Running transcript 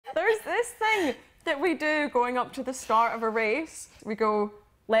There's this thing that we do going up to the start of a race. We go,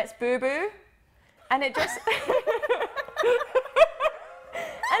 let's boo-boo. And it just... and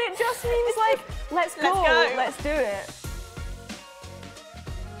it just means like, let's go, let's do it.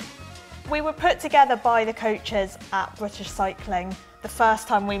 We were put together by the coaches at British Cycling. The first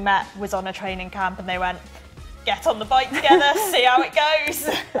time we met was on a training camp and they went, get on the bike together, see how it goes.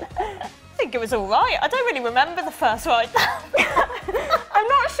 I think it was all right. I don't really remember the first ride. I'm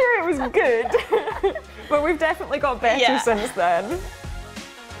not sure it was good, but we've definitely got better since then.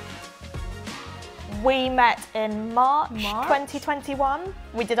 We met in March 2021.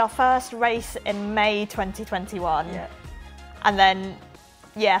 We did our first race in May 2021. Yeah. And then,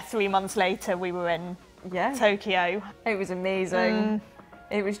 3 months later, we were in Tokyo. It was amazing.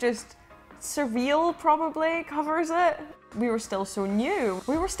 It was just surreal, probably covers it. We were still so new.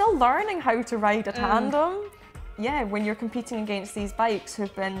 We were still learning how to ride a tandem. Yeah, when you're competing against these bikes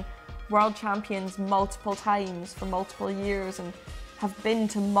who've been world champions multiple times for multiple years and have been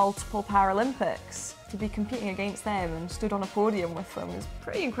to multiple Paralympics, to be competing against them and stood on a podium with them is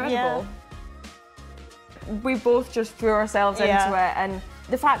pretty incredible. Yeah. We both just threw ourselves into it, and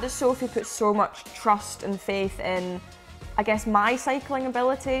the fact that Sophie put so much trust and faith in, I guess, my cycling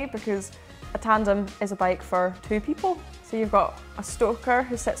ability, because a tandem is a bike for two people. So you've got a stoker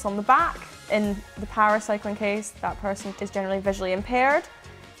who sits on the back. In the paracycling case, that person is generally visually impaired.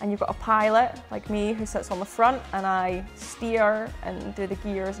 And you've got a pilot, like me, who sits on the front and I steer and do the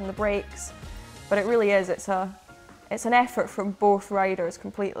gears and the brakes. But it really is, it's an effort from both riders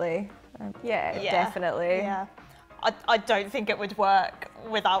completely. Definitely. Yeah. I don't think it would work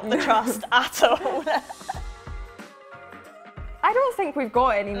without the trust at all. I don't think we've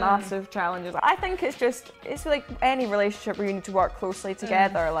got any massive challenges. I think it's like any relationship where you need to work closely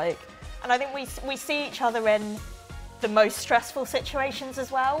together. And I think we see each other in the most stressful situations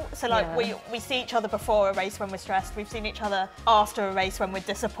as well. So we see each other before a race when we're stressed. We've seen each other after a race when we're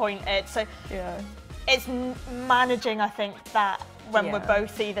disappointed. So it's managing, I think, that when we're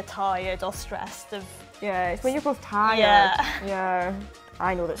both either tired or stressed. It's when you're both tired. Yeah.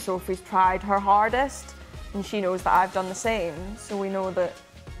 I know that Sophie's tried her hardest and she knows that I've done the same. So we know that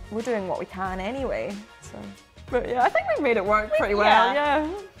we're doing what we can anyway. So. But I think we've made it work pretty well, yeah.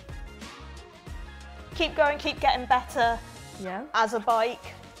 Keep going, keep getting better as a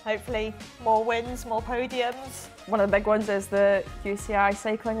bike. Hopefully more wins, more podiums. One of the big ones is the UCI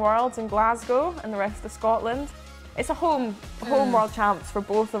Cycling Worlds in Glasgow and the rest of Scotland. It's a home world champs for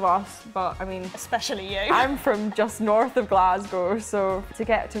both of us, but I mean... Especially you. I'm from just north of Glasgow, so to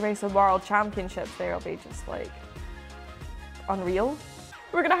get to race a world championship there will be just like unreal.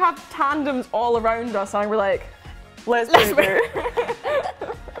 We're gonna have tandems all around us and we're like, let's do it.